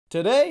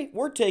Today,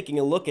 we're taking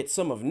a look at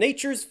some of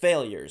nature's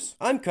failures.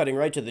 I'm cutting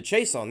right to the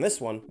chase on this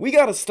one. We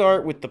gotta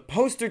start with the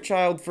poster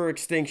child for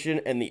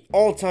extinction and the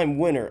all-time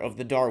winner of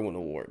the Darwin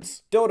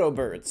Awards. Dodo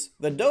birds.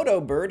 The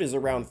dodo bird is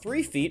around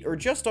 3 feet or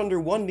just under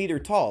 1 meter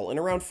tall and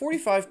around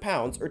 45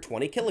 pounds or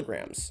 20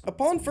 kilograms.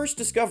 Upon first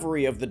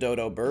discovery of the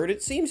dodo bird,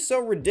 it seems so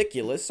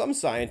ridiculous some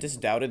scientists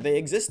doubted they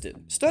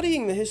existed.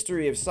 Studying the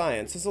history of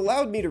science has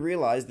allowed me to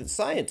realize that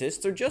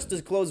scientists are just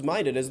as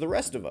close-minded as the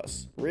rest of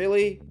us.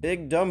 Really?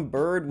 Big dumb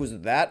bird was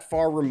that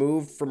far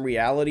removed from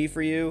reality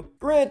for you?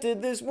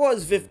 Granted, this was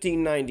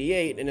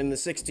 1598, and in the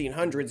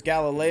 1600s,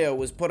 Galileo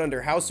was put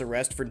under house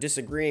arrest for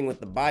disagreeing with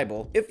the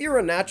Bible. If you're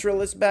a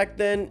naturalist back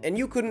then, and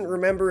you couldn't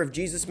remember if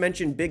Jesus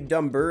mentioned big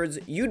dumb birds,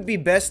 you'd be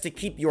best to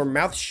keep your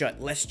mouth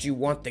shut lest you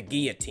want the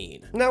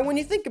guillotine. Now, when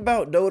you think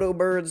about dodo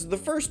birds, the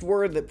first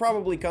word that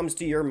probably comes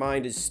to your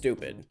mind is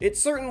stupid. It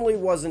certainly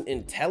wasn't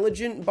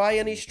intelligent by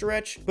any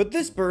stretch, but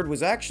this bird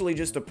was actually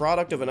just a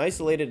product of an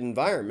isolated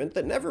environment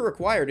that never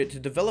required it to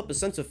develop a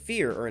sense of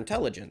fear or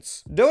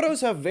intelligence. Dodos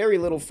have very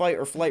little fight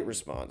or flight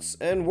response,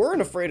 and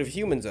weren't afraid of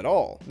humans at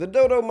all. The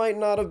dodo might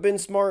not have been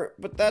smart,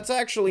 but that's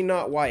actually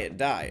not why it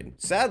died.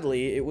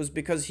 Sadly, it was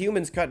because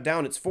humans cut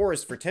down its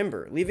forests for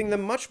timber, leaving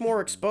them much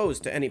more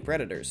exposed to any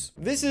predators.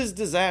 This is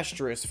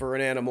disastrous for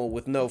an animal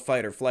with no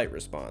fight or flight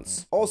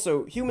response.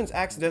 Also, humans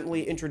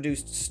accidentally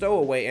introduced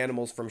stowaway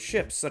animals from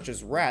ships, such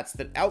as rats,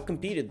 that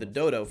outcompeted the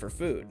dodo for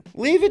food.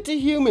 Leave it to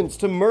humans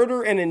to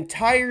murder an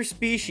entire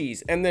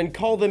species and then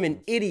call them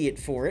an idiot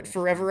for it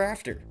forever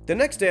after. The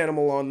next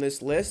animal on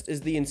this list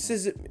is the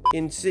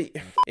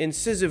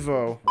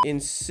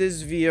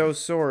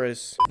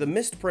incisiviosaurus. The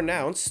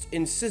mispronounced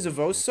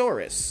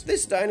incisiviosaurus.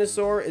 This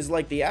dinosaur is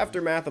like the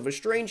aftermath of a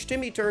strange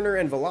Timmy Turner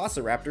and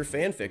Velociraptor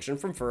fanfiction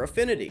from Fur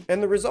Affinity,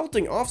 and the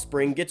resulting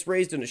offspring gets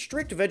raised in a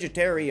strict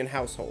vegetarian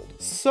household.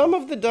 Some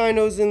of the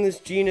dinos in this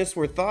genus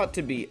were thought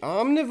to be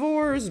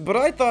omnivores, but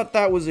I thought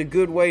that was a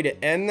good way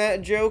to end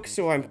that joke,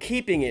 so I'm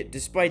keeping it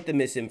despite the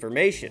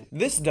misinformation.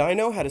 This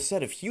dino had a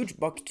set of huge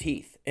buck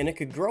teeth, and it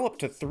could grow up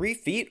to 3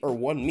 feet or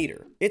 1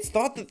 meter. It's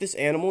thought that this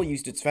animal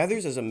used its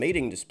feathers as a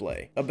mating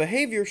display, a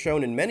behavior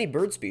shown in many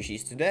bird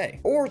species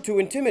today, or to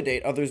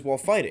intimidate others while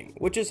fighting,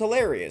 which is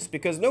hilarious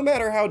because no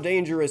matter how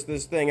dangerous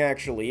this thing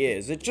actually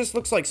is, it just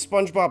looks like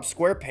SpongeBob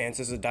SquarePants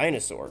as a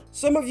dinosaur.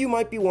 Some of you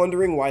might be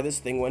wondering why this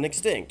thing went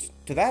extinct.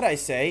 To that I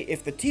say,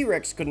 if the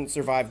T-Rex couldn't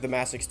survive the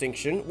mass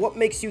extinction, what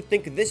makes you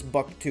think this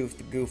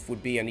buck-toothed goof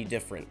would be any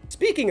different?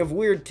 Speaking of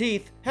weird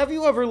teeth, have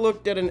you ever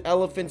looked at an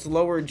elephant's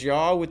lower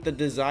jaw with the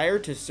desire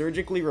to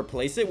surgically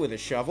replace it with a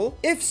shovel?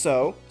 If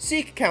so,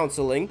 seek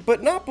counseling,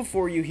 but not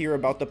before you hear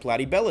about the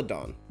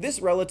Platybelodon.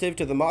 This relative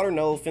to the modern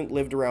elephant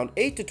lived around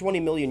 8 to 20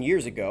 million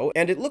years ago,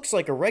 and it looks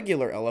like a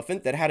regular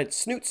elephant that had its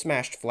snoot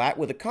smashed flat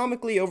with a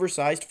comically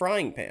oversized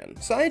frying pan.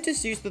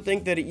 Scientists used to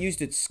think that it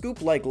used its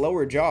scoop-like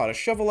lower jaw to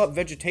shovel up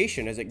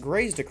vegetation as it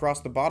grazed across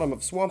the bottom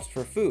of swamps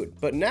for food,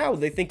 but now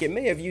they think it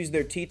may have used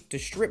their teeth to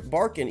strip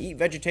bark and eat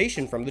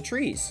vegetation from the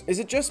trees. Is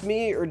it just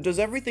me, or does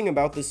everything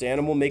about this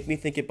animal make me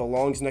think it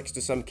belongs next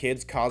to some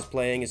kids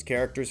cosplaying as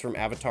characters from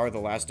Avatar: The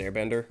Last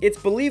Airbender?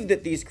 It's believed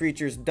that these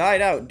creatures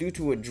died out due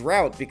to a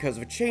drought because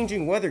of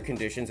changing weather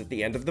conditions at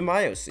the end of the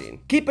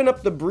Miocene. Keeping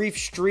up the brief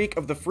streak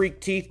of the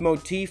freak teeth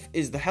motif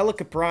is the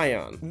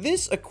helicoprion.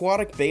 This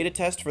aquatic beta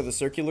test for the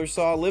circular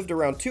saw lived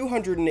around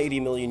 280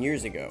 million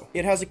years ago.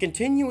 It has a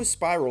continuous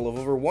spiral of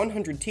over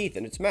 100 teeth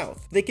in its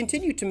mouth. They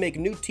continue to make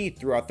new teeth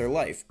throughout their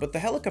life, but the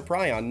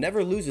helicoprion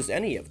never loses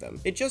any of them.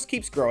 It just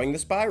keeps growing the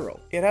spiral.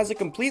 It has a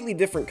completely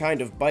different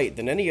kind of bite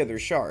than any other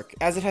shark,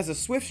 as it has a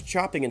swift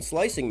chopping and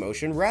slicing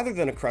motion rather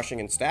than a crushing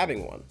and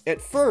stabbing one.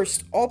 At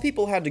first, all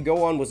people had to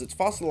go on was its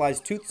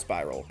fossilized tooth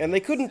spiral, and they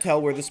couldn't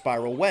tell where the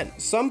spiral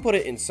went. Some put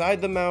it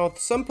inside the mouth,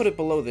 some put it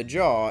below the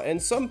jaw,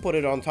 and some put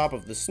it on top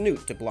of the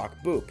snoot to block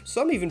boop.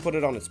 Some even put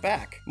it on its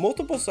back.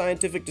 Multiple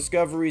scientific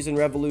discoveries and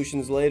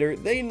revolutions later,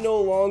 they no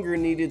longer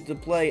needed to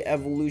play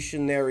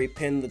evolutionary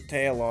pin the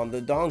tail on the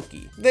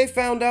donkey. They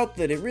found out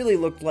that it really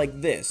looked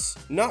like this.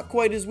 Not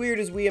quite as weird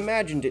as we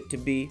imagined it to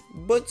be,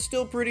 but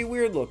still pretty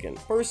weird looking.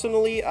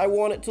 Personally, I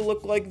want it to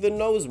look like the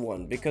nose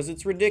one because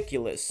it's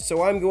ridiculous,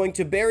 so I'm going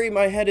to bury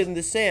my head in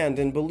the sand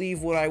and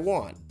believe what I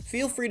want.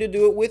 Feel free to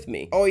do it with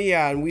me. Oh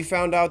yeah, and we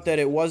found out that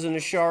it wasn't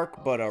a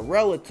shark, but a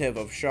relative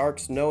of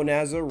sharks known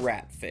as a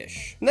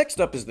ratfish.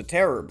 Next up is the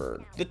terror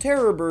bird. The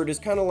terror bird is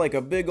kind of like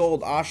a big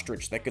old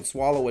ostrich that could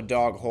swallow a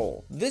dog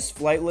whole. This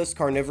flightless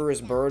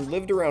carnivorous bird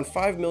lived around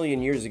 5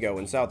 million years ago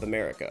in South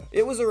America.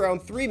 It was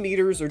around 3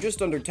 meters or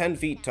just under 10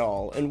 feet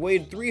tall and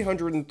weighed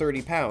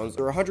 330 pounds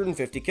or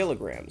 150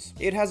 kilograms.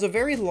 It has a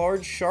very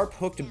large,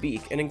 sharp-hooked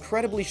beak and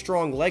incredibly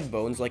strong leg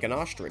bones like an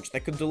ostrich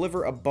that could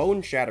deliver a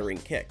bone-shattering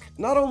kick.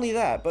 Not only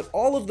that, but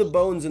all of the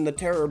bones in the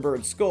terror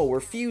bird's skull were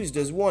fused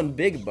as one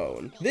big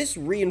bone. This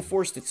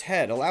reinforced its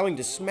head, allowing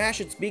to smash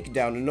its beak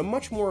down in a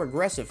much more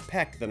aggressive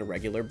peck than a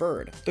regular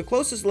bird. The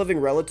closest living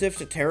relative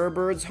to terror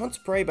birds hunts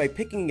prey by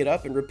picking it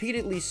up and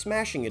repeatedly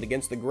smashing it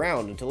against the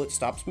ground until it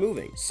stops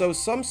moving. So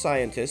some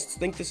scientists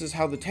think this is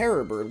how the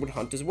terror bird would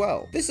hunt as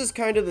well. This is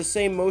kind of the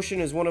same motion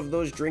as one of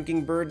those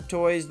drinking bird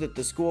toys that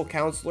the school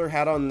counselor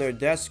had on their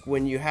desk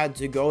when you had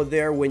to go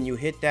there when you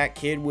hit that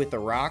kid with a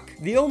rock.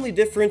 The only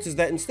difference is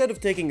that instead of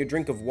taking a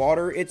drink of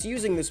water, it's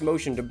using this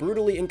motion to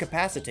brutally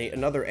incapacitate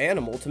another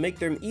animal to make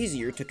them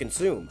easier to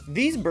consume.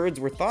 These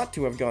birds were thought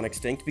to have gone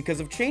extinct because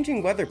of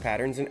changing weather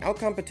patterns and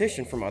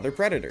outcompetition from other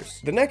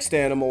predators. The next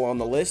animal on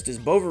the list is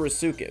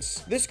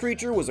boverisuchus. This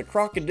creature was a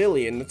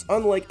crocodilian that's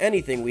unlike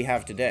anything we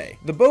have today.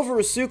 The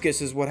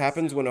boverisuchus is what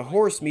happens when a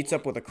horse meets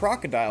up with a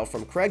crocodile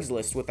from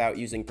Craigslist without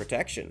using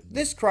protection.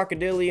 This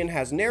crocodilian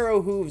has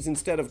narrow hooves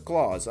instead of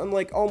claws,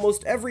 unlike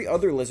almost every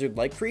other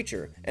lizard-like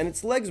creature, and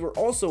its legs were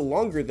also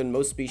longer than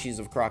most species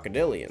of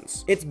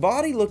crocodilians. Its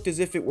body looked as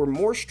if it were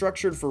more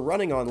structured for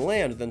running on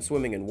land than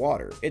swimming in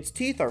water. Its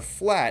teeth are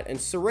flat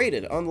and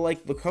serrated,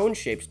 unlike the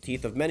cone-shaped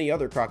teeth of many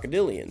other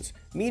crocodilians,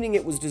 meaning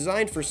it was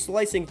designed for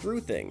slicing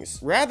through things,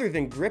 rather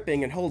than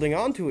gripping and holding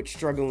on to its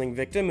struggling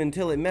victim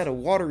until it met a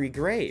watery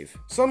grave.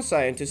 Some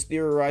scientists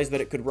theorized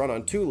that it could run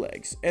on 2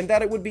 legs, and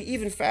that it would be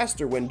even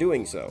faster when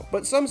doing so,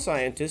 but some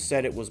scientists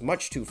said it was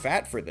much too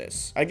fat for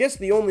this. I guess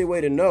the only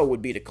way to know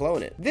would be to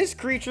clone it. This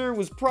creature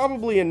was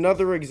probably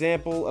another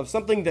example of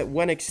something that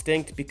went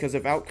extinct because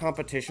of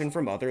outcompetition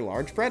from other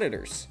large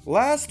predators.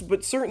 Last,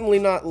 but certainly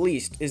not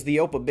least, is the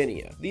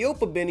opabinia. The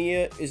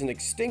opabinia is an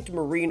extinct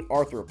marine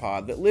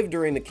arthropod that lived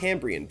during the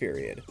Cambrian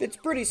period. It's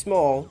pretty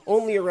small,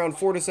 only around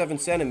 4 to 7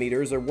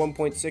 centimeters or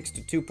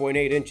 1.6 to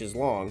 2.8 inches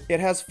long. It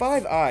has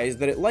 5 eyes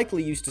that it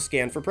likely used to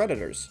scan for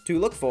predators. 2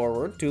 look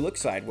forward, 2 look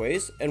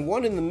sideways, and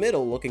 1 in the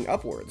middle looking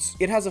upwards.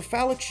 It has a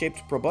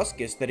phallic-shaped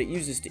proboscis that it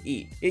uses to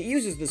eat. It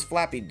uses this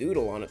flappy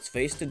doodle on its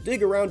face to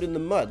dig around in the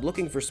mud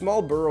looking for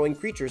small burrowing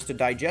creatures to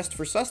digest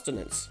for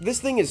sustenance. This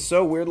thing is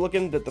so weird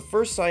looking that the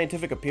first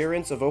scientific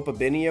appearance of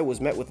opabinia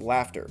was met with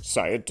laughter.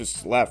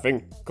 Scientists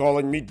laughing,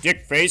 calling me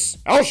dickface.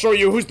 I'll show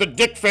you who's the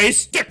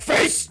dickface!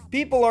 Dickface!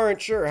 People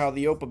aren't sure how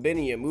the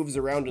opabinia moves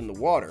around in the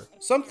water.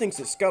 Some thinks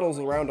it scuttles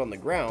around on the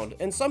ground,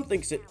 and some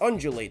thinks it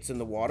undulates in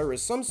the water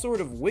as some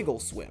sort of wiggle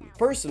swim.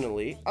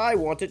 Personally, I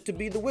want it to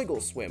be the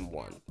wiggle swim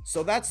one.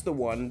 So that's the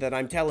one that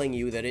I'm telling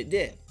you that it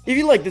did. If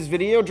you like this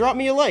video, drop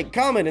me a like,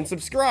 comment, and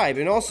subscribe,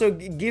 and also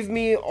give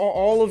me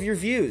all of your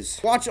views.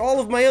 Watch all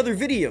of my other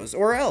videos,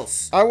 or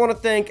else. I want to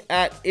thank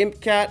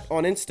 @ImpCat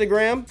on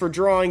Instagram for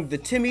drawing the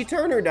Timmy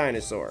Turner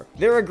dinosaur.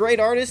 They're a great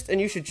artist,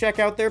 and you should check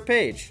out their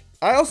page.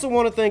 I also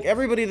want to thank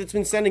everybody that's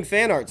been sending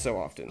fan art so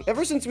often.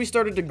 Ever since we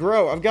started to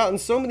grow, I've gotten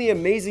so many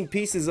amazing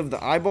pieces of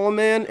the Eyeball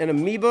Man and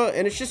Amoeba,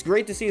 and it's just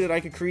great to see that I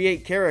could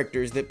create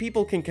characters that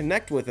people can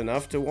connect with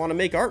enough to want to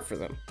make art for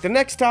them. The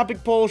next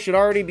topic poll should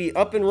already be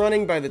up and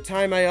running by the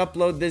time I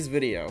upload this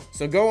video,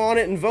 so go on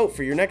it and vote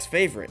for your next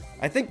favorite.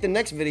 I think the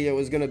next video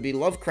is going to be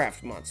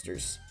Lovecraft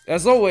monsters.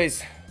 As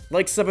always,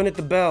 like, sub, and hit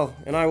the bell,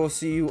 and I will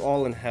see you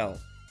all in hell.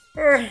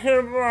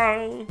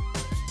 Bye.